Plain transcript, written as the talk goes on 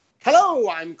Hello,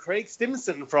 I'm Craig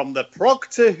Stimson from the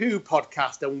Proctor Who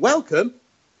podcast, and welcome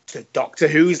to Doctor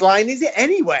Whose Line Is It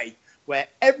Anyway, where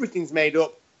everything's made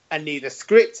up and neither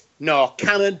script nor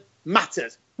canon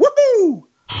matters. Woohoo!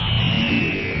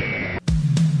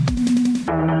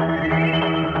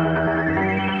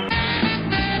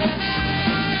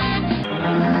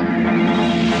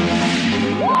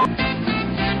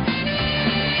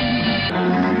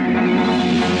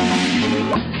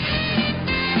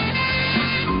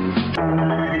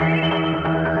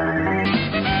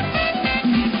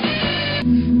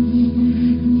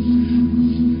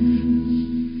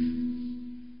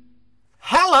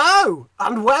 Hello,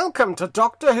 and welcome to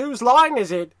Doctor Whose Line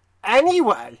Is It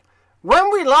Anyway?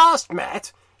 When we last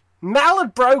met, Mel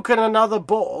had broken another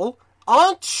ball,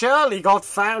 Aunt Shirley got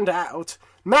found out,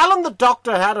 Mel and the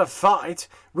Doctor had a fight,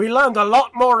 we learned a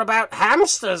lot more about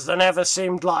hamsters than ever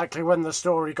seemed likely when the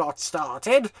story got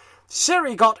started,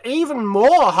 Siri got even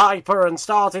more hyper and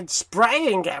started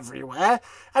spraying everywhere,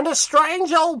 and a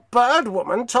strange old bird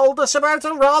woman told us about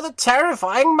a rather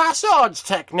terrifying massage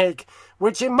technique,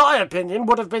 which in my opinion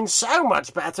would have been so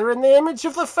much better in the image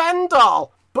of the Fen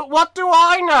doll. But what do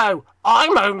I know?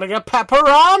 I'm only a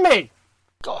pepperami.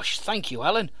 Gosh, thank you,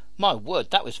 Alan. My word,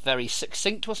 that was very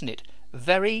succinct, wasn't it?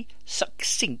 Very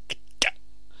succinct.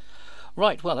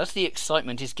 Right, well, as the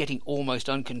excitement is getting almost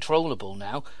uncontrollable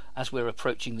now, as we're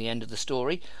approaching the end of the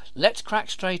story, let's crack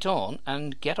straight on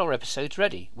and get our episodes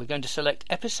ready. We're going to select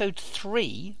episode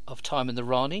 3 of Time and the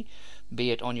Rani,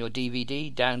 be it on your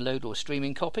DVD, download or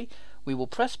streaming copy. We will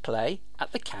press play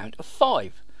at the count of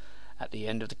 5. At the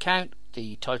end of the count,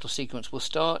 the title sequence will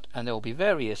start, and there will be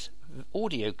various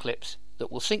audio clips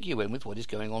that will sync you in with what is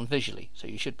going on visually. So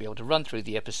you should be able to run through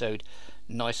the episode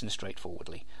nice and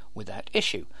straightforwardly without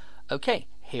issue. Okay,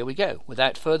 here we go.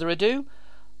 Without further ado,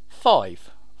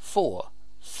 5, 4,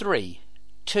 3,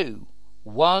 2,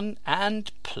 1,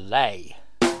 and play.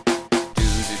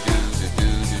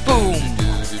 Boom!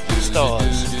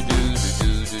 Stars.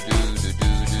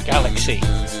 Galaxy.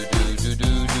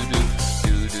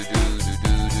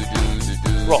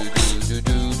 Rocks.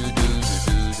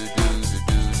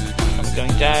 And we're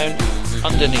going down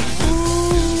underneath.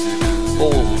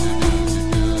 Ball.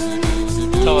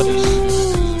 TARDIS.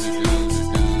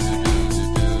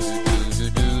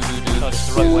 TARDIS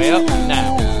the right way up.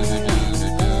 Now.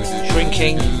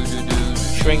 Shrinking.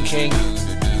 Shrinking.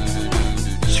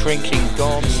 Shrinking.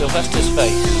 Gone. Sylvester's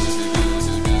face.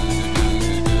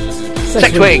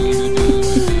 Sexwing!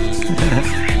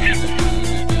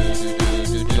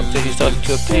 Doctor Who starting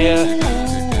to appear.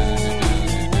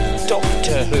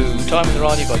 Doctor Who, Time and the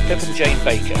Rani by Pip and Jane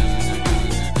Baker.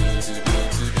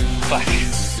 Flash.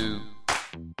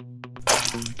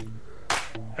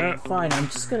 Fine, I'm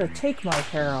just gonna take my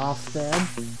hair off then.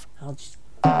 I'll just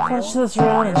punch this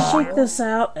around and shake this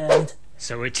out and...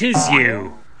 So it is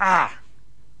you! Ah!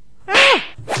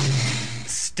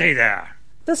 Stay there!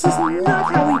 This is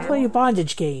not how we play a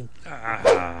bondage game.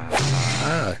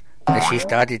 Oh, she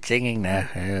started singing now.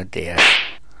 Oh dear.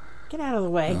 Get out of the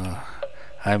way. Oh,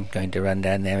 I'm going to run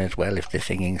down there as well if the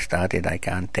singing started. I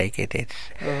can't take it. It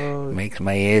makes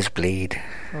my ears bleed.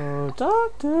 Oh,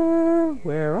 Doctor,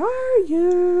 where are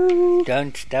you?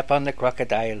 Don't step on the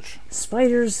crocodiles.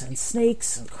 Spiders and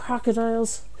snakes and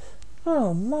crocodiles.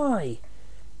 Oh my.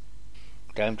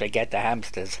 Don't forget the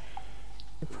hamsters.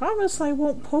 I promise I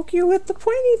won't poke you with the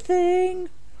pointy thing.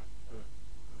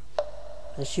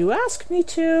 Unless you ask me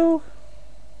to.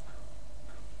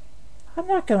 I'm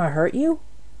not gonna hurt you.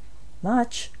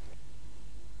 Much.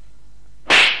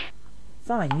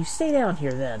 Fine, you stay down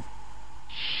here then.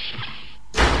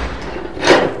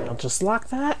 I'll just lock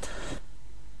that.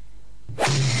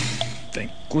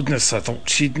 Thank goodness, I thought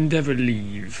she'd never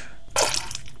leave.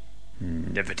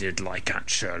 Never did like Aunt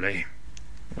Shirley.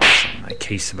 What's on my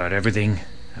case about everything?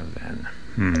 Oh then.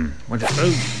 What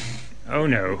is... Oh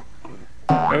no.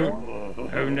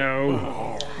 Oh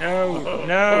no.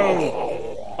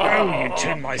 No. Oh, you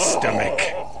turn my stomach.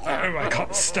 Oh, I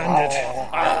can't stand it.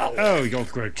 Oh, you're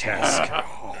grotesque.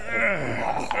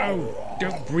 Oh,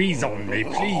 don't breathe on me,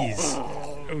 please.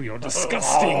 Oh, you're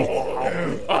disgusting.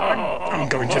 Oh, I'm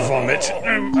going to vomit.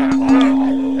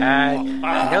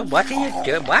 No, what are you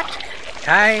doing? What?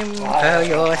 Time for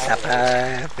your supper,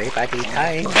 everybody.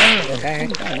 Time.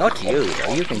 Not you,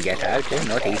 though. You can get out. You're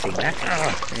not eating that.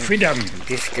 Freedom.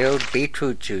 Distilled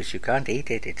beetroot juice. You can't eat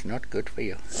it. It's not good for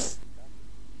you.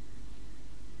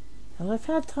 Well, I've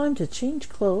had time to change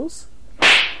clothes.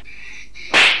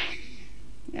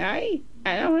 I'm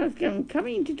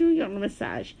coming to do your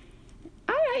massage.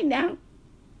 All right now.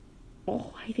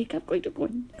 Oh, I think I'm going to go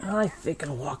in. I think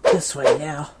I'll walk this way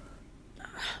now.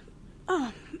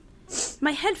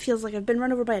 My head feels like I've been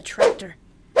run over by a tractor.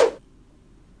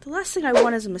 The last thing I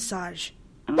want is a massage.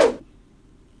 Oh.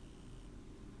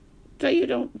 So you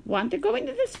don't want to go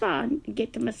into the spa and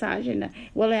get the massage and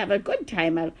we'll have a good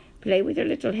time. I'll play with your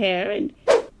little hair and...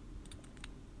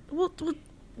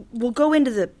 We'll go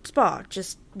into the spa,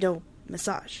 just no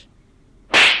massage.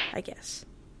 I guess.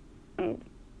 Oh,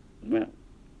 well.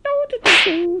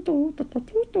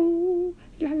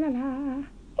 La la la.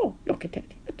 Oh, look at that.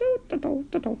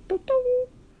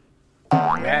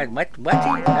 What do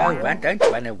you know? Don't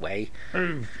run away.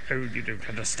 Oh, you don't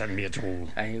understand me at all.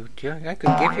 I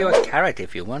could give you a carrot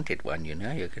if you wanted one, you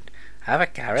know. You could have a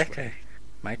carrot. It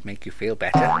might make you feel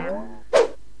better. I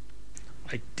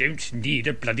don't need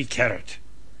a bloody carrot.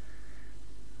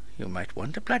 You might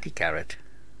want a bloody carrot.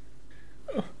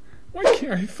 Why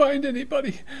can't I find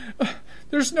anybody?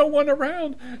 There's no one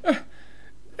around.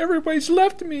 Everybody's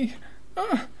left me.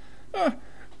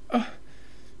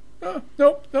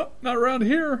 Nope, not around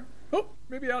here. Oh,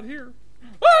 maybe out here.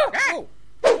 Ah!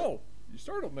 Oh, you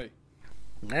startled me.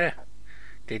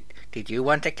 Did you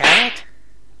want a carrot?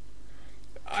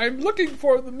 I'm looking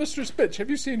for the Mistress Bitch. Have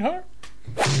you seen her?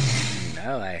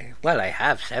 No, I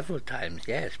have several times,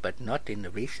 yes, but not in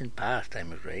the recent past,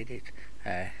 I'm afraid.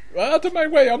 Out of my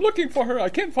way, I'm looking for her. I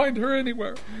can't find her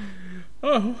anywhere.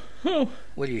 Oh.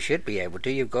 Well, you should be able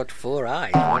to. You've got 4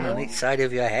 eyes, one on each side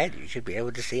of your head. You should be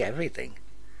able to see everything.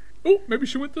 Oh, maybe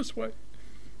she went this way.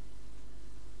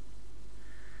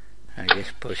 I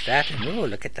just push that and, oh,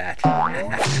 look at that.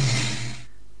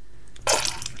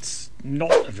 It's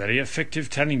not a very effective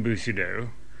tanning booth, you know.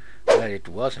 Well, it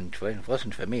wasn't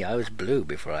for me. I was blue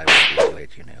before I went into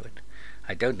it, you know.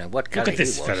 I don't know what colour Look at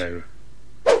this he was. fellow.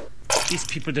 These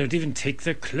people don't even take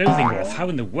their clothing off. How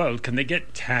in the world can they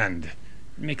get tanned? It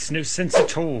makes no sense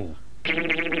at all.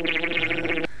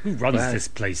 Who runs this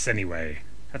place anyway?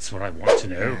 That's what I want to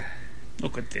know.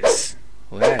 Look at this.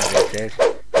 Well, there's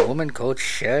a woman called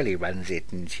Shirley runs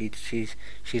it, and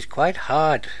she's quite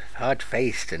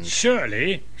hard-faced and...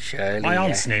 Shirley? Shirley. My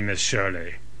aunt's name is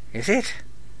Shirley. Is it?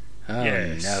 Oh,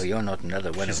 yes. No, you're not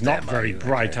another one She's of them. not very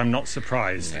bright. I'm not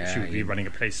surprised Yeah, she would be running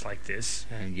a place like this.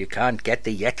 You can't get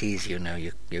the Yetis, you know.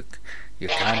 You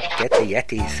can't get the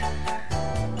Yetis.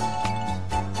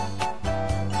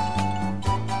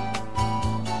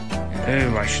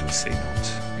 Oh, I should say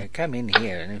not. Come in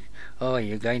here. And,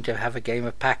 you're going to have a game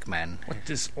of Pac-Man. What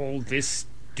does all this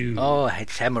do? Oh,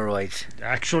 it's hemorrhoids.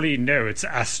 Actually, no, it's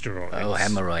asteroids. Oh,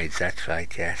 hemorrhoids, that's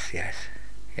right. Yes.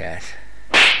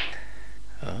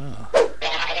 Oh.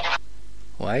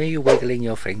 Why are you wiggling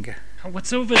your finger?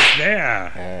 What's over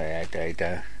there?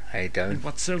 I don't. And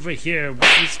what's over here?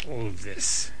 What is all of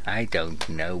this? I don't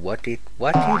know what is.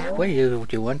 Do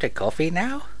you want a coffee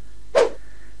now?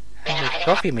 There's a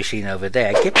coffee machine over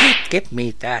there. Give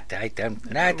me that. I don't.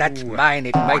 No, that's mine.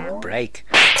 It might break.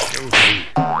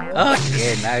 Oh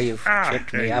dear! Now you've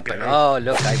tripped me up. And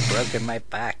look, I've broken my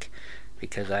back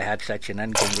because I had such an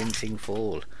unconvincing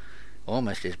fall.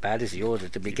 Almost as bad as yours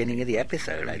at the beginning of the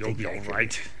episode, I think. You'll be all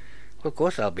right. Well, of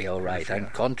course I'll be all right. I'm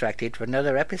contracted for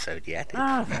another episode yet.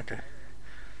 Oh,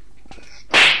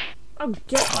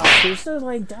 get off. There's no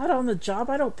like that on the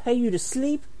job. I don't pay you to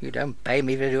sleep. You don't pay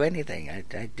me to do anything. I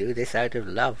do this out of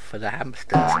love for the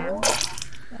hamsters.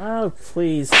 Oh,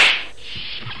 please.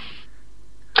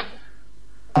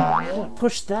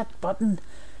 Push that button.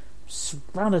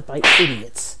 Surrounded by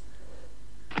idiots.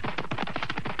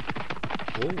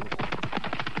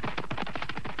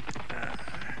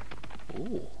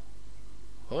 Ooh,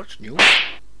 that's new.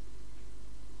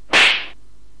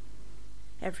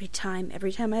 Every time I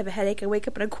have a headache, I wake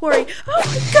up in a quarry. Oh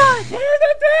my God!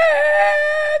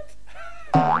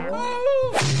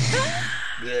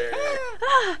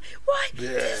 Why?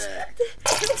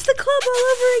 It's the club all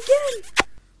over again.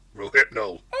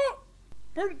 Rohypnol. Oh,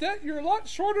 Bernadette, you're a lot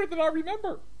shorter than I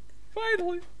remember.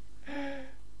 Finally.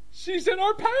 She's in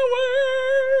our power!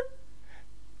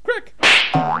 Quick!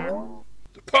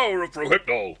 The power of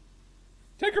Rohypnol.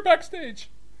 Take her backstage.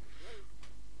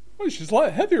 Oh, she's a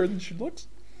lot heavier than she looks.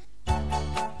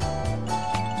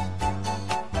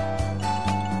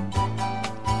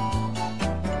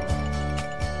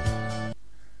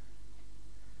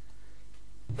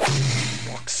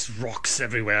 Rocks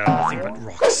everywhere. Nothing but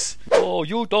rocks. Oh,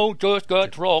 you don't just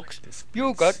get rocks.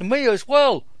 You get me as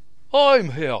well.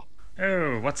 I'm here.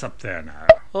 Oh, what's up there now?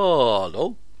 Oh,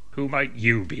 hello. Who might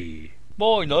you be?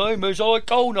 My name is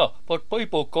Icona, but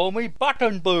people call me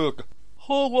Battenberg.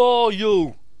 Who are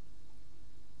you?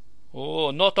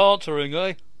 Oh, not answering,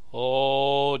 eh?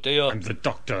 Oh, dear. I'm the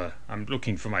doctor. I'm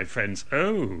looking for my friends.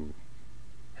 Oh.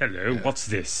 Hello, what's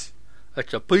this?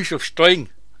 It's a piece of string.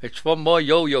 It's from my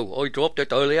yo-yo. I dropped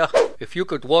it earlier. If you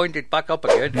could wind it back up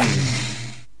again.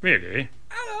 Really?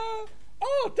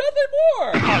 Oh, Dudley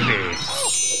Moore! Howdy. Oh,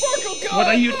 Sparkle God! What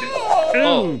are you doing? Oh, hang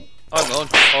on.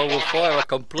 I will fire a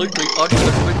completely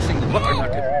unconvincing weapon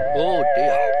at him. Oh,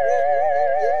 dear.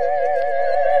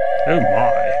 Oh,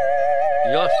 my.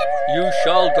 Yes, you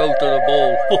shall go to the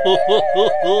ball.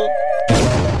 Oh,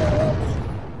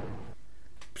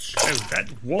 that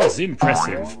was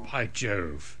impressive. By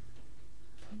Jove.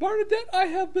 Bernadette, I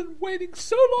have been waiting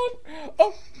so long.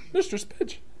 Oh, Mistress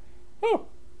Pidge. Oh,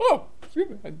 excuse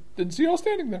me. I didn't see y'all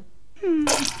standing there.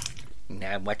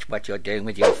 Now, watch what you're doing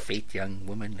with your feet, young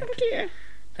woman. Oh, dear.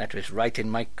 That was right in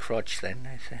my crotch then.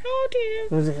 Oh,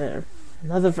 dear.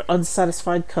 Another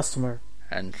unsatisfied customer.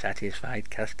 Unsatisfied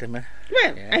customer.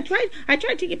 Well, Yeah. I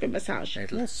tried to give him a massage.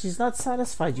 Yes, she's not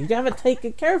satisfied. You haven't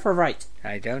taken care of her right.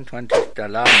 I don't want to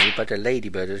alarm you, but a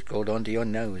ladybird has crawled onto your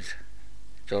nose.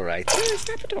 It's all right.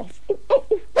 Snap it off. Oh,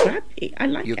 grab me. I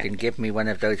like You that. can give me one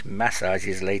of those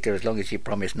massages later, as long as you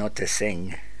promise not to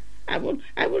sing. I will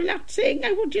not sing.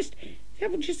 I will just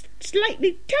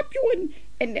slightly tap you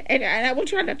and I will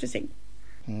try not to sing.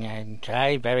 And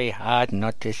try very hard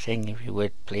not to sing, if you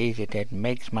would, please. It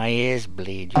makes my ears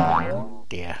bleed, you know,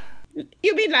 dear.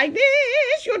 You mean like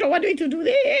this? You don't want me to do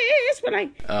this? Well,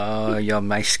 Oh,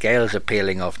 my scales are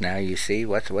peeling off now, you see.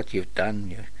 What you've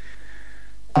done.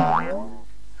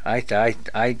 I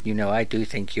do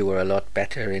think you were a lot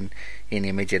better in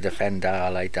Image of the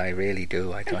Fendal. I really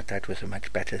do. I thought that was a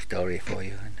much better story for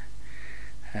you.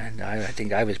 And I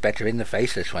think I was better in the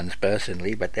Faceless ones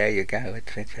personally, but there you go.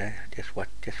 It's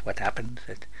just what happens.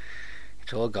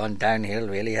 It's all gone downhill,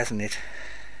 really, hasn't it?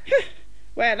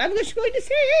 well, I'm just going to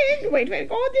sing. Wait,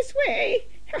 go this way.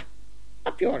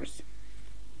 Up yours.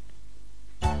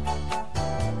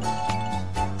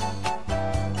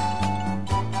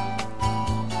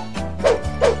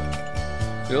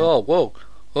 Yeah, well,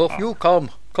 if you come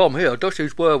here, this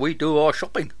is where we do our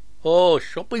shopping. Oh,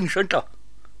 shopping centre.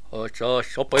 It's a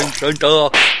shopping centre.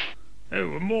 Oh,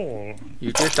 a mall.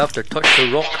 You just have to touch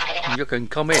the rock and you can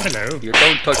come in. Hello. You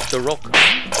don't touch the rock,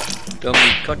 then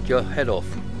we cut your head off.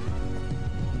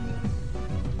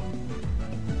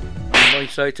 You might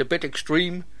say it's a bit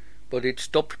extreme, but it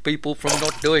stopped people from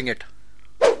not doing it.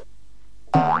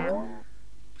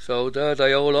 So there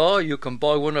they all are. You can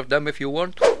buy one of them if you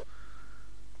want.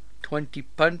 20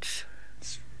 pence.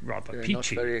 It's rather They're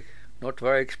peachy. not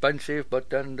very expensive, but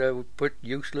then they're pretty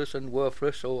useless and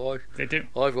worthless, so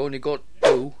I've only got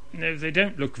 2. No, they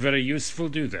don't look very useful,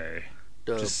 do they?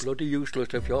 They're bloody useless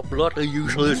if you're bloody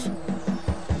useless.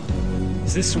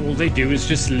 Is this all they do, is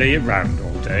just lay around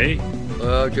all day?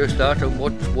 Just that and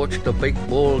watch the big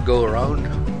ball go around.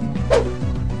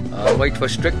 Wait for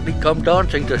Strictly Come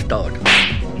Dancing to start.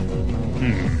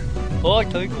 I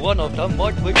think one of them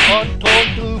might be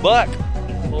Anton to back.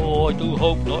 Oh, I do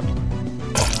hope not.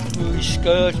 He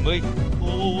scares me.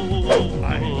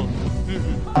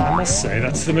 I must say,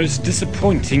 that's the most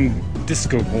disappointing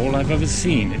disco ball I've ever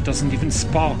seen. It doesn't even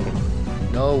sparkle.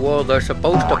 No, well, they're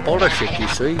supposed to polish it, you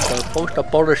see. They're supposed to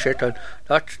polish it, and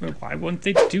that's... Well, why won't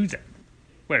they do that?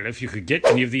 Well, if you could get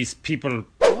any of these people...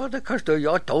 Well, because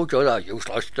I told you they're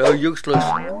useless. They're useless.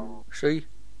 See?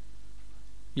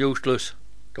 Useless.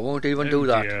 They won't even do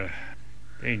that. Dear.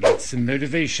 They need some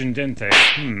motivation, don't they?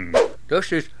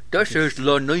 This is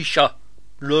Lanisha.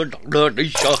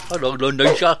 Lanisha. Hello,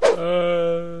 Lanisha.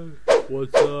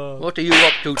 What's up? What are you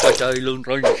up to today,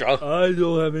 Lanisha? I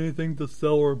don't have anything to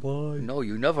sell or buy. No,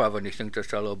 you never have anything to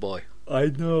sell or buy. I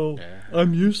know.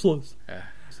 I'm useless.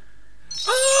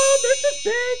 Oh, Mrs.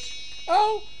 Pidge!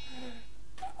 Oh,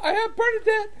 I have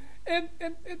Bernadette, and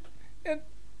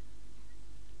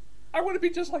I want to be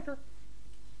just like her.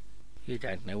 You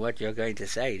don't know what you're going to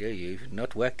say, do you? You've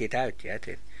not worked it out yet.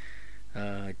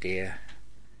 Oh, dear.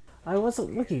 I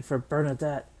wasn't looking for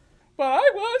Bernadette. But I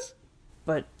was.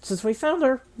 But since we found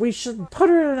her, we should put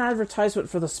her in an advertisement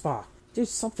for the spa. Do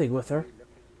something with her.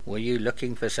 Were you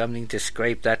looking for something to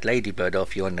scrape that ladybird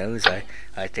off your nose?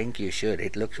 I think you should.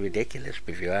 It looks ridiculous,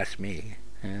 if you ask me.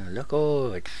 Look,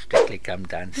 it's Strictly Come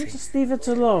Dancing. Just leave it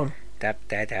alone. Tap,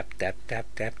 tap, tap, tap, tap,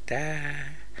 tap, tap.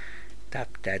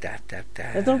 Tap, tap, tap, tap,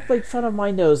 tap. And don't make fun of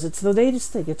my nose. It's the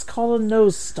latest thing. It's called a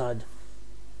nose stud.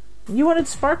 You wanted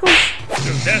sparkles?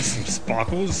 Oh, there's some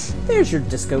sparkles. There's your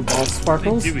disco ball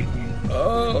sparkles. What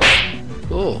are they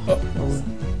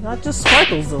doing? Not just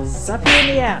sparkles, they'll zap you in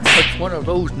the ass. It's one of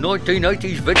those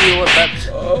 1980s video effects.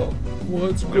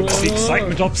 What's What was the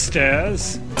excitement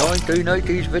upstairs?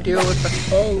 1980s video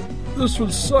effects. This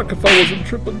would suck if I wasn't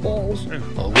tripping balls.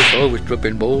 I wish I was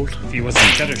tripping balls. If he was in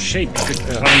better shape, he could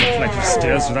climb a flight of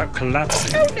stairs without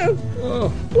collapsing. Oh, no.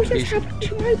 What has happened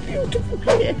to my beautiful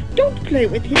hair? Don't play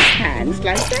with his hands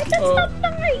like that. That's not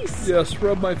nice. Yes,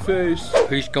 rub my face.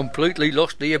 He's completely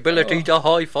lost the ability to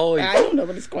high five. I don't know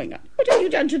what is going on. What have you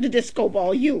done to the disco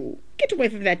ball, you? Get away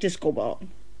from that disco ball.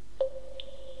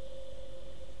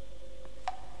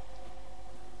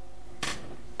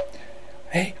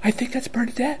 Hey, I think that's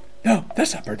Bernadette. No,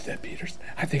 that's not Bernadette Peters.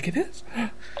 I think it is.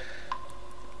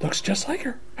 Looks just like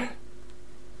her.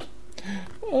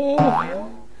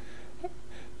 Oh,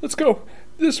 let's go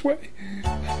this way.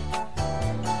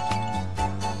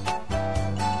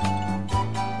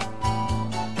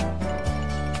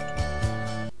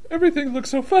 Everything looks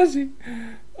so fuzzy.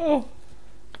 Oh,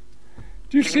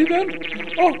 do you see them?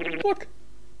 Oh, look.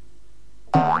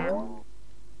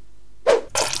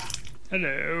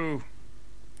 Hello.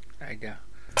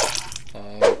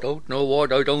 I don't know why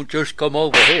they don't just come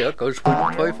over here, because we're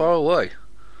not very far away.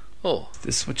 Oh. Is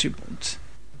this what you want?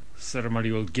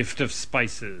 Ceremonial gift of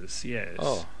spices, yes.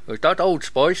 Oh, is that Old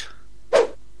Spice?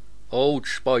 Old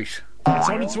Spice. It's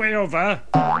on its way over.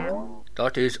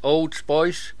 That is Old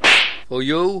Spice for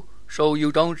you, so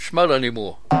you don't smell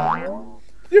anymore.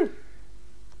 You,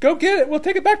 go get it. We'll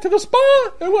take it back to the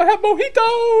spa, and we'll have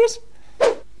mojitos.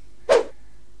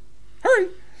 Hurry.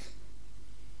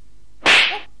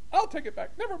 I'll take it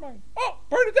back. Never mind. Oh,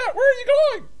 Bernadette, where are you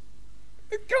going?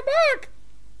 Come back.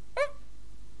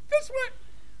 This way.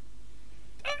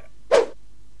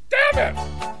 Damn it.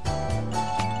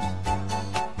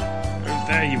 Oh,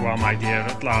 there you are, my dear,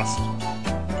 at last.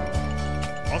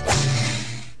 What?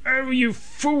 Oh, you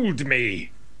fooled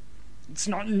me. It's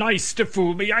not nice to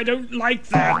fool me. I don't like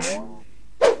that.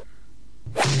 I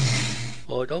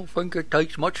don't think it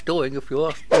takes much doing, if you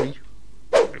ask me.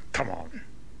 Oh, come on.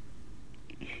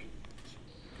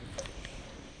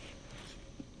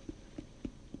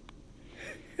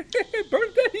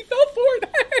 Bernadette, he fell for it.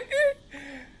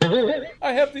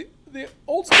 I have the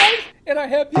Old Spice, and I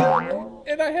have you,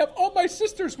 and I have all my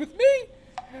sisters with me.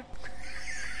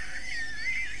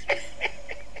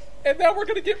 And now we're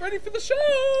going to get ready for the show.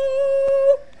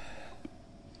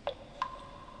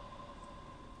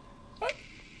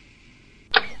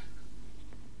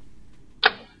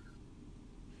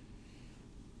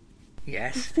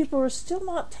 Yes. These people are still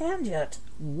not tanned yet.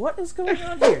 What is going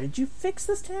on here? Did you fix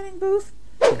this tanning booth?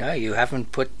 No, you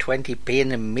haven't put 20p in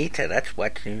the meter. That's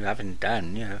what you haven't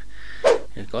done.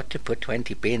 You've got to put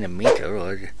 20p in the meter,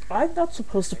 or I'm not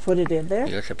supposed to put it in there.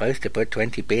 you're supposed to put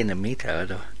 20p in the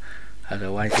meter,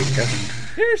 otherwise it doesn't.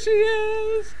 Here she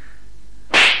is.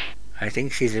 I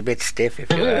think she's a bit stiff, if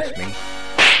you ask me.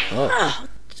 Oh,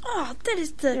 That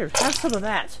is the... Here, have some of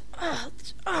that.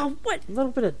 What? A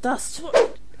little bit of dust.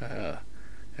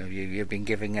 You've been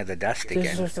giving her the dust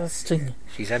again. There's dusting.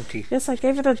 She's empty. Yes, I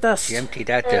gave it a dust. She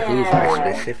emptied out the Hoover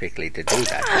specifically to do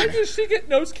that. Why does she get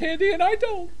nose candy and I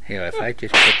don't? Here, if I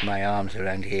just put my arms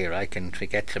around here, I can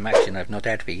forget some action I've not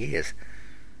had for years.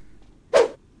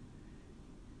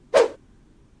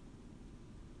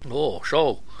 Oh,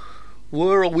 so,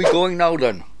 where are we going now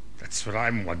then? That's what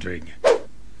I'm wondering.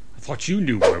 I thought you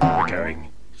knew where we were going.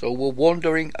 So we're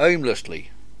wandering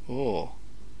aimlessly. Oh,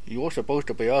 you're supposed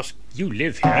to be asked... You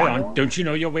live here, don't you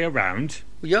know your way around?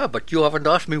 Yeah, but you haven't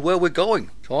asked me where we're going,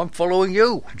 so I'm following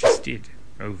you. I just did.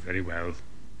 Oh, very well.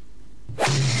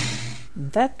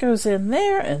 That goes in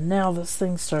there, and now this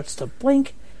thing starts to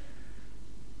blink.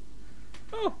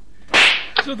 Oh,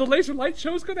 so the laser light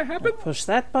show is going to happen? Push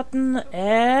that button,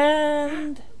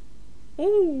 and...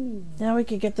 Ooh. Now we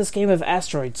can get this game of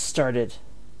asteroids started.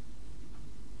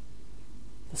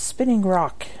 The spinning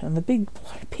rock, and the big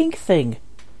pink thing.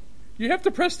 You have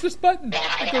to press this button.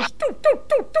 It goes doo doo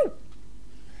doo doo.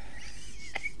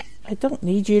 I don't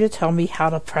need you to tell me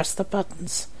how to press the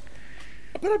buttons.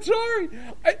 But I'm sorry.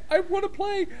 I want to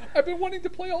play. I've been wanting to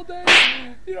play all day.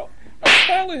 You know, I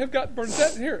finally have gotten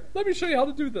Bernadette here. Let me show you how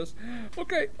to do this.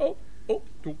 Okay. Oh.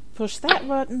 Push that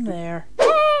button there.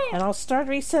 Ah! And I'll start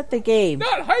reset the game.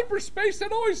 Not hyperspace.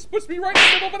 That always puts me right in the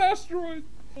middle of an asteroid.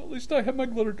 Well, at least I have my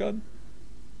glitter gun.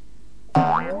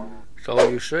 So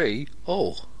you see...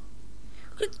 Oh.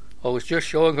 I was just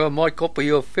showing her my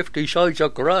copy of 50 Shades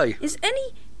of Grey. Is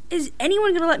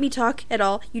anyone gonna let me talk at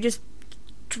all? You just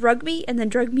drug me and then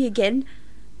drug me again?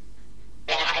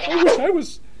 I wish I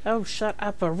was... Oh, shut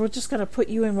up, or we're just gonna put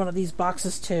you in one of these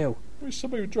boxes too. I wish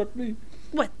somebody would drug me.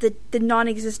 What, the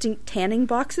non-existent tanning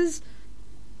boxes?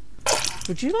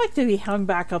 Would you like to be hung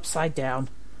back upside down?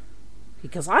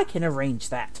 Because I can arrange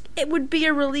that. It would be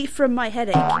a relief from my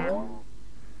headache.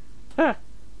 Huh.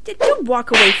 Don't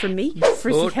walk away from me. You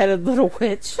frizzy-headed little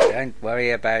witch. Don't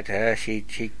worry about her. She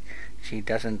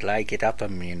doesn't like it up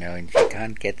 'em, you know, and she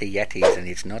can't get the Yetis, and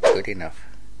it's not good enough.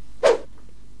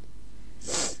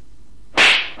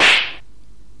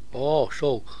 Oh,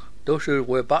 so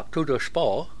we're back to the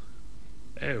spa.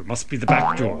 Oh, must be the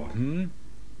back door,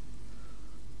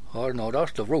 Oh no,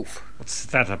 that's the roof. What's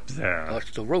that up there?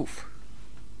 That's the roof.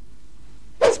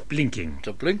 It's blinking. It's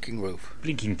a blinking roof.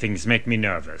 Blinking things make me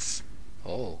nervous.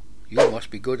 Oh, you must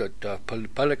be good at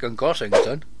pelican crossings,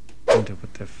 then. Wonder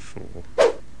what they're for.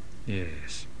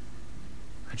 Yes.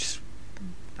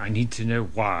 I need to know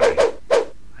why.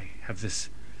 I have this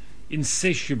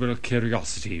insatiable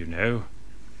curiosity, you know.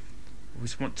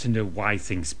 Always want to know why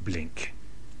things blink.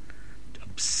 It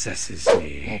obsesses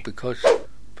me. Oh,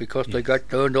 because they got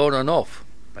turned on and off.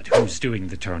 But who's doing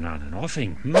the turn on and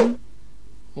offing,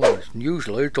 Well,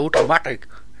 usually it's automatic.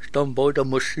 It's done by the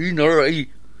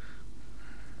machinery.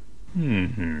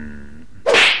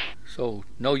 So,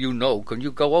 now you know. Can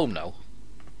you go home now?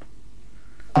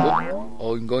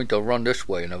 Oh, I'm going to run this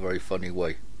way in a very funny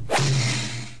way.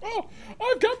 Oh,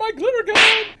 I've got my glitter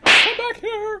gun! Come back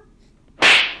here!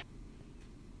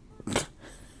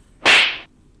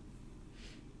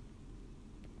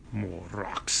 More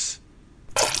rocks.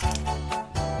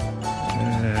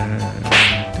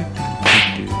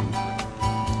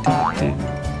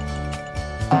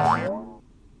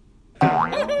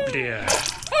 Dear.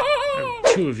 Oh,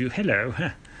 two of you, hello.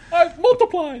 I've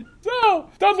multiplied. So,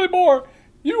 Dudley Moore,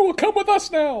 you will come with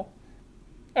us now.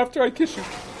 After I kiss you.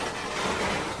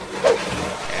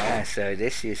 So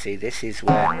this is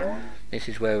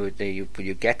where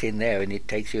you get in there and it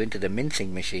takes you into the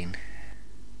mincing machine.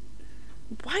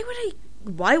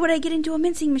 Why would I get into a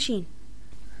mincing machine?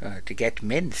 To get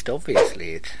minced,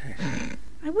 obviously.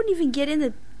 I wouldn't even get in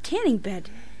the tanning bed.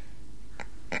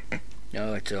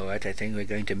 No, it's all right. I think we're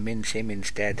going to mince him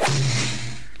instead.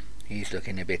 He's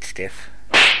looking a bit stiff.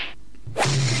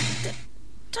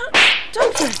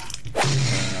 Doctor!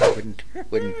 I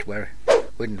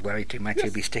wouldn't worry too much.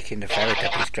 He'll be sticking the ferret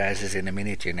up his trousers in a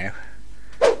minute, you know.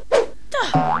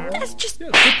 That's just...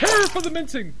 Yes, prepare for the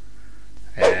mincing.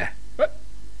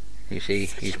 You see,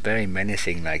 he's very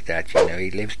menacing like that, you know.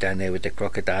 He lives down there with the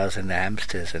crocodiles and the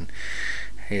hamsters, and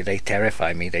they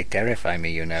terrify me,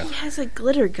 you know. He has a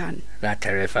glitter gun. That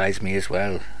terrifies me as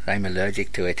well. I'm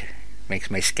allergic to it.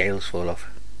 Makes my scales fall off.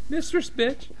 Mistress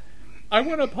Bitch, I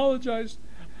want to apologize.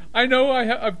 I know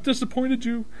I've disappointed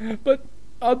you, but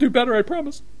I'll do better, I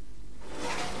promise.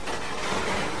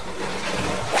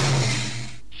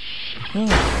 Oh,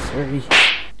 sorry.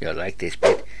 You'll like this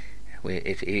bit.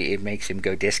 It makes him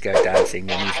go disco dancing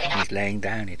when he's laying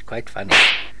down. It's quite funny.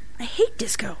 I hate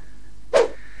disco.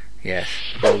 Yes.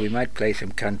 Well, we might play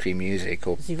some country music.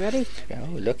 Or, is he ready? Oh,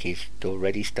 look, he's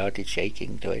already started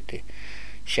shaking. Do it.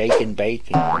 Shake and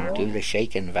bake and do the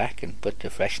shake and vac and put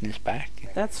the freshness back.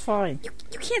 That's fine.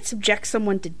 You can't subject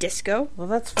someone to disco. Well,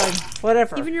 that's fine.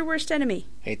 Whatever. Even your worst enemy.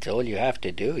 It's all you have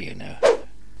to do, you know.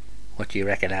 What do you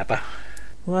reckon, Abba?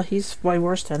 Well, he's my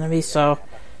worst enemy, so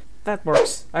that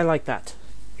works. I like that.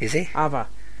 Is he? Abba.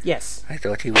 Yes. I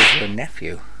thought he was your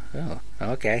nephew. Oh,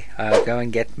 okay. I'll go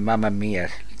and get Mamma Mia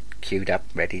queued up,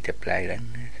 ready to play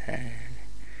then.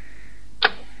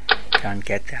 Can't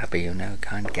get Abba, you know.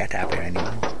 Can't get Abba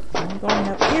anymore. I'm going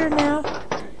up here now.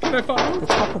 Can I follow? The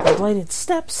top of the lighted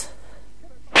steps.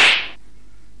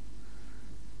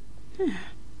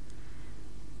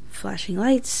 Flashing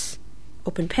lights.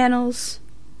 Open panels.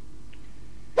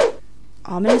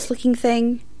 Ominous looking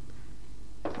thing.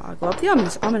 I'll go up the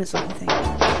ominous looking thing.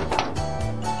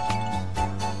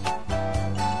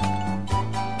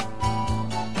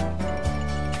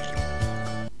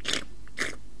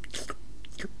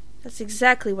 That's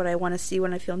exactly what I want to see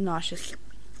when I feel nauseous.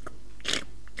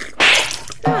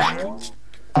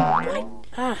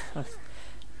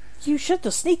 You should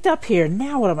have sneaked up here.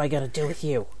 Now what am I going to do with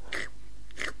you?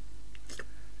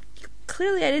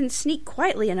 Clearly I didn't sneak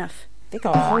quietly enough. I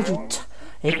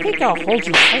think I'll hold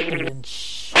you tightly and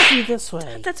shove you this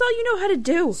way. That's all you know how to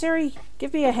do. Siri,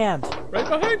 give me a hand. Right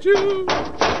behind you.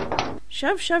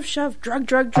 Shove, shove, shove. Drug,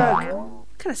 drug, drug.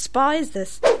 What kind of spa is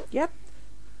this? Yep.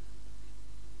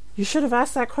 You should have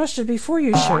asked that question before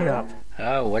you showed up.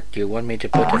 Oh, what do you want me to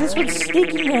put? This one's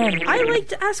sneaking in. I like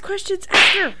to ask questions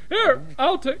after. Here,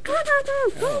 I'll take.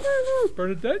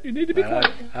 Bernadette, you need to be quiet.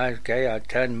 Okay, I'll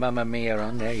turn Mamma Mia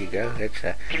on. There you go. Let's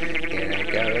here I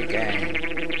go again.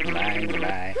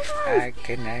 My, I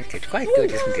connect. It's quite good,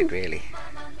 isn't it? Really.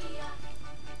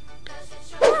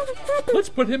 Let's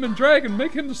put him in drag and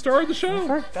make him the star of the show. I've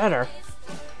heard better.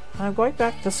 I'm going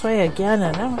back this way again,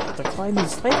 and now I have to climb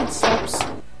these lighted steps.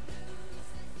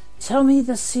 Tell me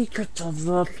the secret of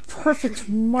the perfect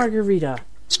margarita.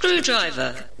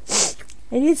 Screwdriver.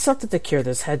 I need something to cure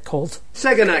this head cold.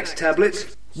 Seganax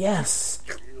tablets. Yes.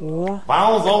 What?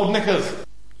 Bowels, old knickers.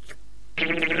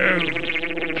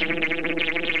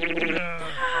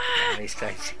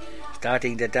 It's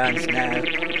starting to dance now.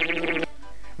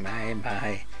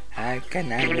 My, how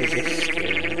can I resist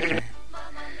you?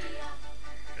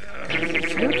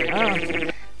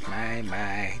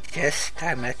 My, just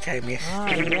how much I miss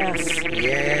you. Yes.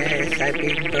 Yes, I've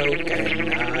been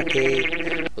broken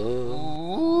hearted. Ooh.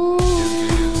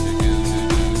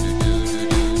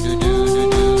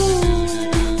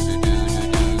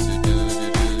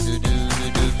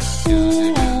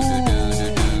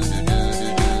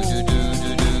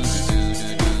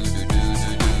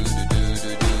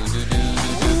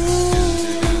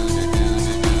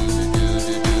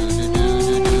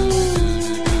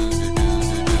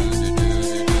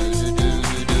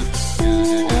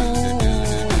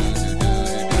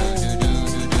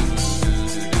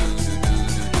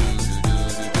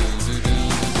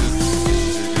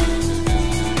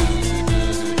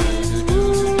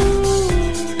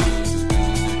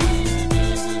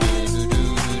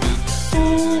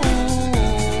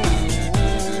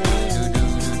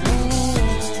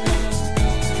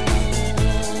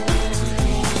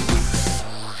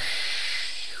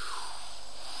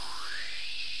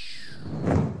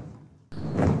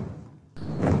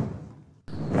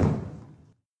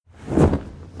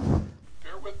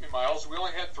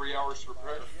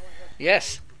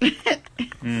 Yes.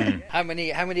 How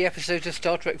many episodes of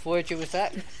Star Trek Voyager was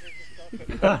that?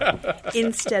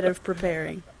 Instead of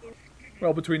preparing.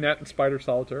 Well, between that and Spider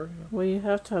Solitaire. Well, you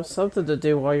have to have something to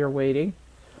do while you're waiting.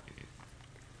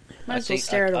 Might as well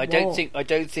stare at a wall. I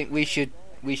don't think we should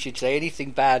say anything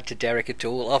bad to Derek at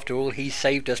all. After all, he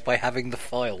saved us by having the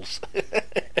files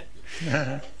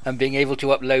and being able to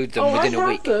upload them within a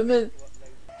week.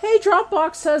 Hey,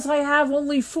 Dropbox says I have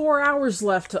only 4 hours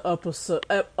left to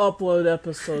upload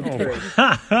episode 3.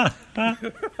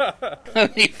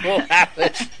 Only 4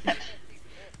 hours.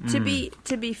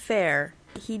 To be fair,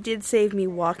 he did save me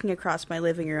walking across my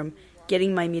living room,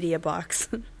 getting my media box,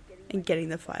 and getting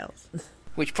the files.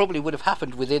 Which probably would have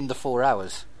happened within the 4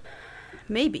 hours.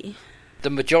 Maybe. The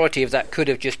majority of that could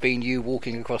have just been you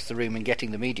walking across the room and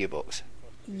getting the media box.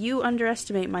 You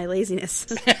underestimate my laziness.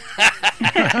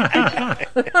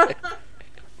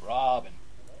 Robin.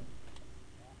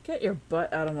 Get your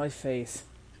butt out of my face.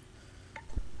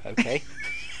 Okay.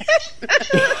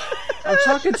 I'm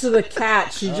talking to the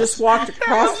cat. She just walked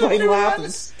across my lap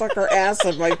and stuck her ass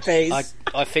in my face.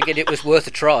 I figured it was worth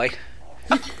a try.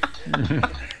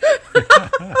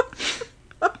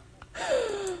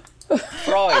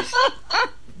 Fries.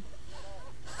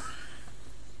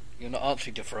 You're not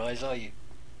answering to fries, are you?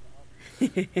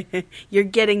 You're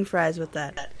getting fries with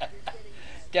that.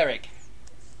 Derek.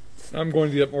 I'm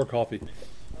going to get more coffee.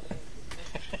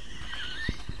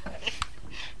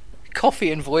 Coffee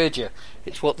and Voyager.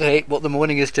 It's what the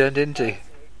morning has turned into.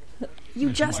 You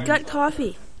just got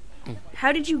coffee.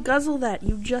 How did you guzzle that?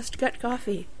 You just got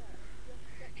coffee.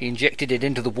 He injected it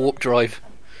into the warp drive.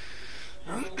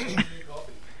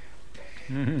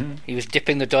 He was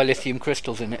dipping the dilithium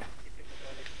crystals in it.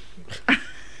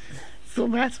 So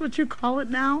that's what you call it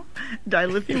now?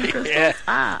 Dilithium crystals? Yeah.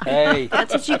 Ah. Hey.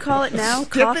 That's what you call it now?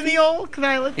 Dip in the old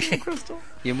dilithium crystal?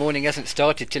 Your morning hasn't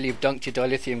started till you've dunked your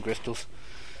dilithium crystals.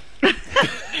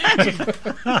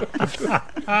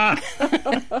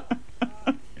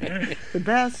 The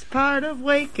best part of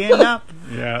waking up.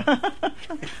 Yeah.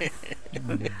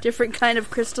 Different kind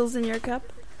of crystals in your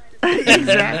cup?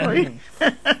 Exactly.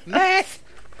 Math.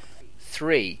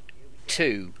 3,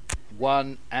 2,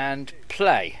 1, and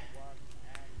play.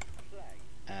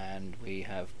 And we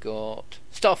have got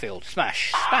Starfield.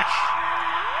 Smash. Smash.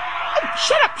 Oh,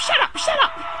 shut up. Shut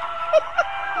up.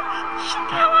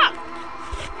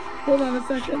 Hold on a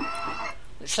second.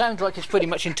 It sounds like it's pretty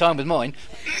much in time with mine.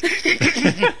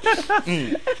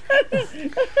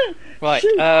 Right,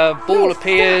 ball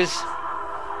appears.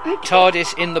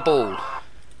 TARDIS in the ball.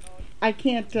 I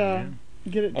can't get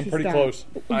it I'm to pretty stop. close.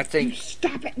 I think.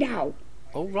 Stop it now.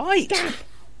 All right. Stop.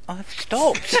 I've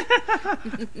stopped.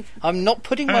 I'm not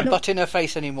putting my butt in her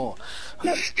face anymore.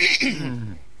 No.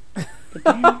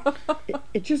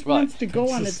 It just wants to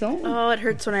go on its own. Oh, it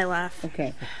hurts when I laugh.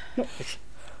 Okay. No.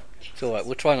 It's all right.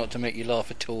 We'll try not to make you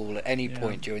laugh at all at any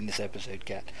point during this episode,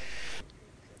 Kat.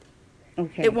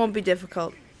 Okay. It won't be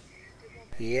difficult.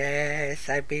 Yes,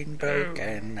 I've been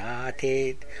broken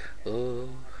hearted. Oh.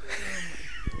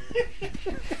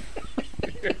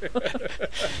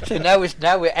 So now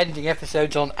we're ending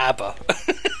episodes on ABBA.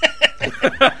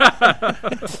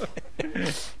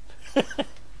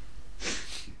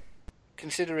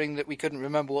 Considering that we couldn't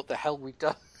remember what the hell we'd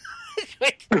done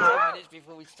 10 minutes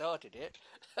before we started it,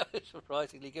 that was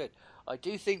surprisingly good. I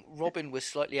do think Robin was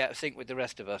slightly out of sync with the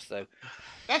rest of us, though.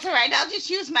 That's all right. I'll just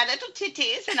use my little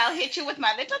titties, and I'll hit you with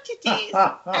my little titties,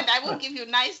 and I will give you a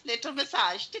nice little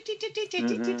massage. Titty, titty,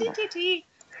 titty, titty, titty.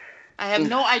 I have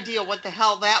no idea what the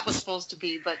hell that was supposed to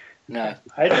be, but... No.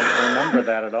 I don't remember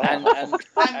that at all. And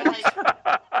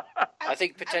I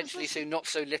think potentially soon not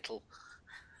so little.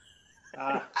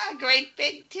 Great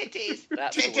big titties.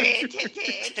 That's Titty,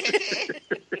 titty, titty.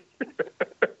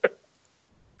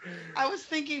 I was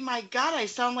thinking, my God, I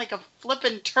sound like a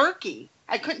flippin' turkey.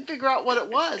 I couldn't figure out what it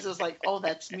was. I was like, oh,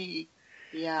 that's me.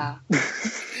 Yeah.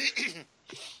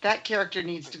 That character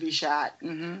needs to be shot.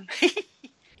 Mm-hmm.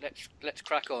 Let's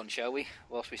crack on, shall we?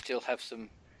 Whilst we still have some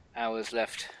hours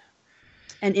left.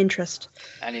 And interest.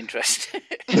 Voices.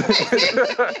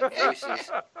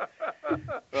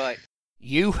 Right.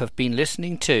 You have been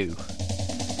listening to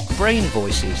Brain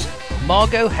Voices,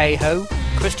 Margot Hayhoe,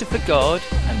 Christopher Guard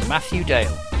and Matthew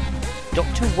Dale.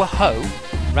 Dr. Waho,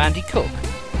 Randy Cook.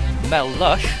 Mel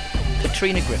Lush,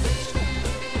 Katrina Griffiths.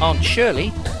 Aunt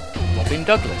Shirley, Robin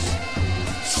Douglas.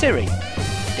 Siri,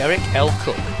 Derek L.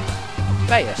 Cook.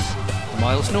 Bayus,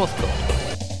 Miles Northcott.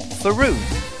 Faroon,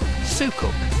 Sue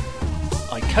Cook.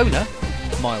 Icona,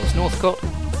 Miles Northcott.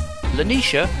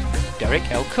 Lanisha, Derek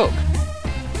L. Cook.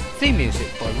 Theme music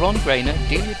by Ron Grainer,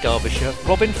 Delia Derbyshire,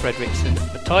 Robin Fredrickson,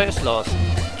 Matthias Larson,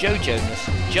 Joe Jonas,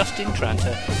 Justin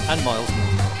Tranter and Miles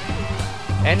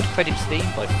Northcott. End credits theme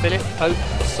by Philip Pope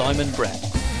and Simon Brett.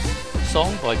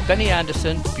 Song by Benny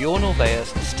Anderson, Bjorn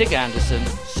Ulvaeus, Stig Anderson,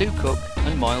 Sue Cook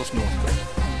and Miles Northcott.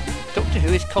 Doctor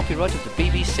Who is copyright of the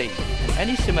BBC, and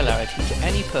any similarity to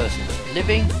any persons,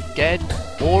 living, dead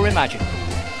or imaginary,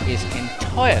 is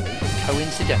entirely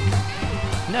coincidental.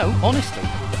 No, honestly,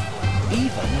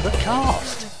 even the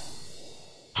cast.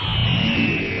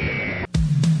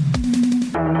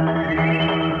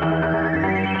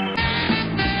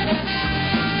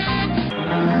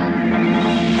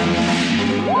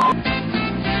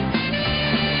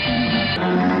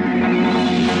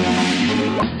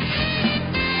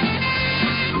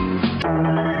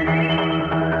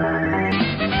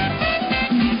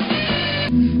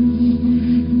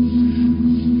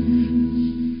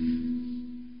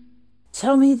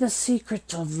 Tell me the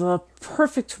secret of the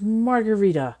perfect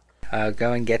margarita. I'll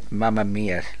go and get Mamma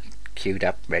Mia queued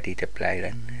up, ready to play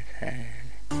then.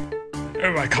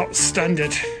 Oh, I can't stand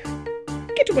it.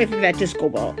 Get away from that disco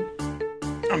ball.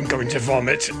 I'm going to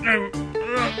vomit. No.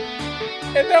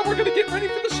 And now we're going to get ready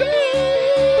for the show!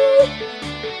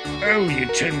 Oh, you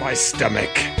turn my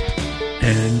stomach.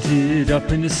 Ended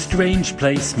up in a strange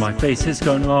place. My face has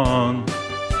gone wrong.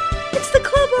 It's the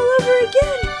club all over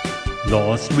again.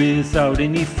 Lost without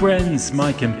any friends.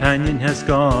 My companion has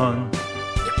gone.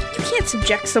 You can't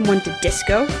subject someone to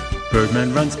disco.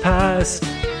 Birdman runs past.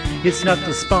 It's not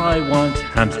the spy I want.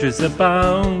 Hamsters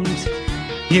abound.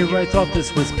 Here I thought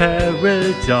this was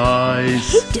paradise. I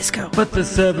hate disco. But the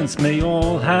servants may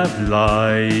all have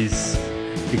lies.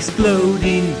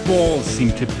 Exploding balls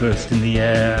seem to burst in the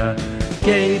air.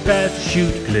 Gay bats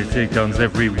shoot glitter guns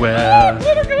everywhere.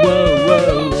 Whoa,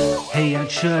 whoa. Hey,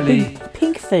 Aunt Shirley.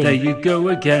 Pink thing. There you go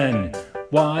again.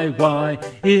 Why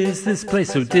is this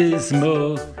place so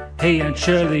dismal? Hey, Aunt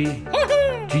Shirley.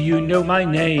 Do you know my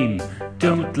name?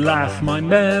 Don't laugh, my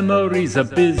memory's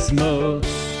abysmal.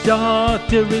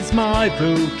 Doctor is my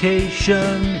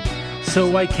vocation,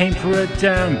 so I came for a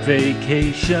damn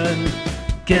vacation.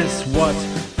 Guess what?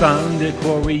 Found a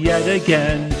quarry yet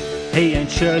again. Hey,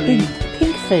 Aunt Shirley,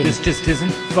 Pink thing. this just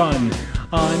isn't fun.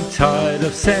 I'm tired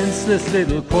of senseless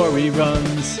little quarry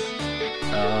runs.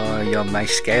 Oh, my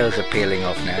scales are peeling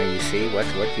off now, you see what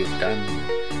you've done.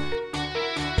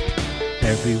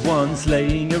 Everyone's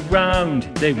laying around,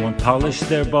 they won't polish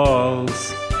their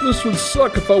balls. This would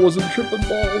suck if I wasn't tripping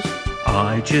balls.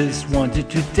 I just wanted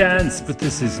to dance, but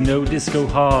this is no disco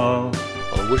hall.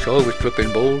 I wish I was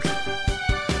tripping balls.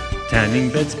 Tanning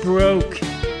bed's broke,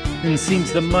 and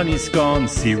seems the money's gone.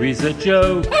 Siri's a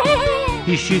joke.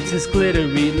 He shoots his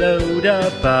glittery load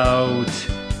about.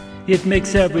 It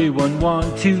makes everyone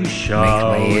want to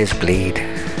shout. Makes my ears bleed.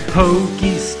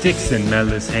 Pokey sticks and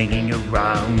Mel is hanging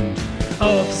around.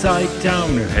 Upside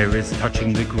down, her hair is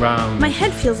touching the ground. My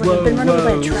head feels like I've been run over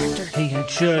by a tractor. Hey, Aunt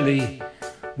Shirley,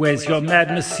 where's your mad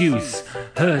masseuse?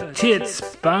 Her tits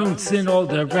bounce in all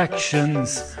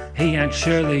directions. Hey, Aunt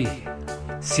Shirley,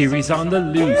 Siri's on the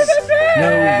loose.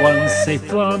 No one's safe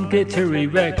from glitter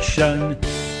erection.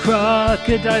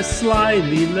 Crocodile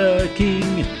slyly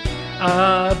lurking.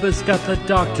 Abba's got the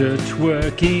doctor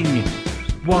twerking.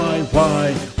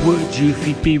 Why would you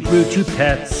be rude to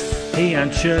pets? Hey,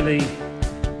 Aunt Shirley,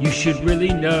 you should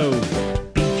really know.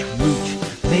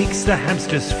 Beetroot makes the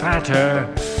hamsters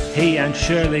fatter. Hey, Aunt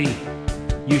Shirley,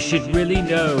 you should really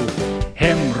know.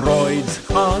 Hemorrhoids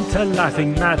aren't a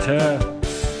laughing matter.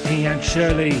 Hey, Aunt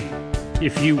Shirley,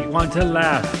 if you want to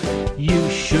laugh, you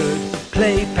should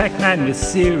play Pac-Man with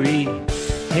Siri.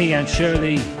 Hey, Aunt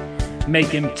Shirley, make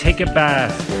him take a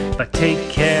bath, but take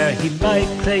care, he might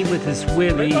play with his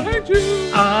willy.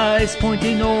 Eyes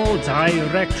pointing all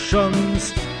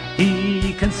directions,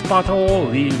 he can spot all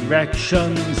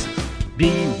erections.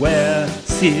 Beware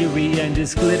Siri and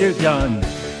his glitter gun.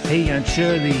 Hey, Aunt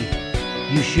Shirley,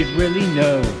 you should really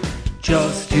know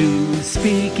just who's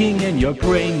speaking in your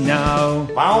brain now.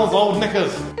 Miles, old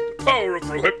knickers. The power of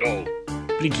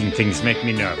Rohypnol. Blinking things make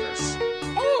me nervous.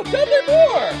 Oh, tell me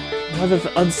more!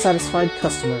 Another unsatisfied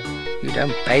customer. You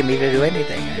don't pay me to do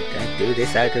anything. I do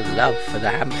this out of love for the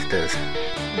hamsters.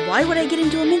 Why would I get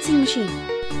into a mincing machine?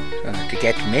 To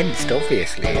get minced,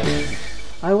 obviously.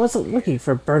 I wasn't looking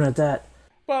for Bernadette.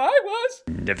 But I was.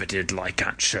 Never did like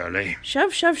Aunt Shirley.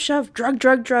 Shove, shove, shove. Drug,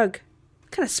 drug, drug.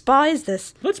 What kind of spa is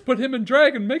this? Let's put him in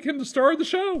drag and make him the star of the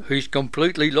show. He's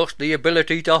completely lost the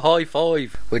ability to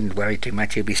high-five. Wouldn't worry too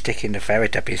much, he'll be sticking the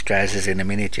ferret up his trousers in a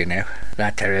minute, you know.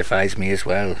 That terrifies me as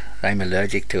well. I'm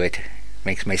allergic to it.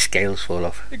 Makes my scales fall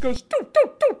off. It goes doo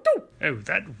doo doo doo. Oh,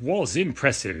 that was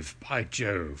impressive, by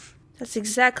Jove. That's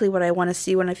exactly what I want to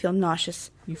see when I feel nauseous.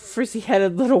 You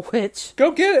frizzy-headed little witch.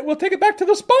 Go get it. We'll take it back to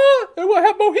the spa and we'll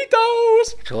have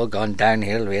mojitos. It's all gone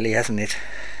downhill, really, hasn't it?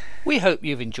 We hope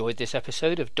you've enjoyed this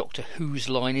episode of Doctor Whose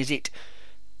Line Is It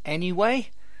Anyway?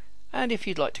 And if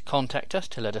you'd like to contact us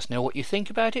to let us know what you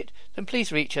think about it, then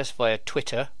please reach us via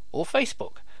Twitter or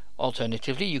Facebook.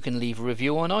 Alternatively, you can leave a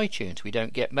review on iTunes. We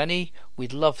don't get many.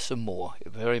 We'd love some more.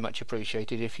 Very much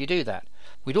appreciated if you do that.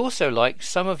 We'd also like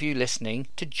some of you listening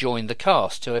to join the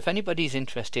cast. So if anybody's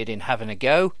interested in having a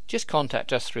go, just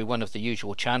contact us through one of the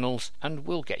usual channels and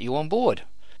we'll get you on board.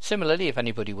 Similarly, if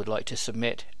anybody would like to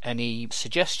submit any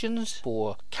suggestions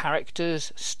for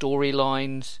characters,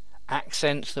 storylines,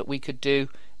 accents that we could do,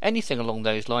 anything along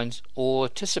those lines, or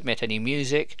to submit any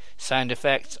music, sound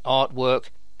effects, artwork,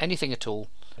 anything at all,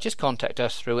 just contact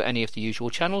us through any of the usual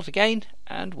channels again,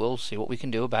 and we'll see what we can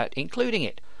do about including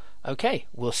it. Okay,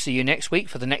 we'll see you next week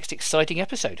for the next exciting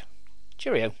episode.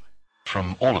 Cheerio.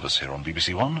 From all of us here on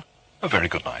BBC One, a very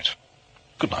good night.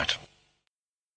 Good night.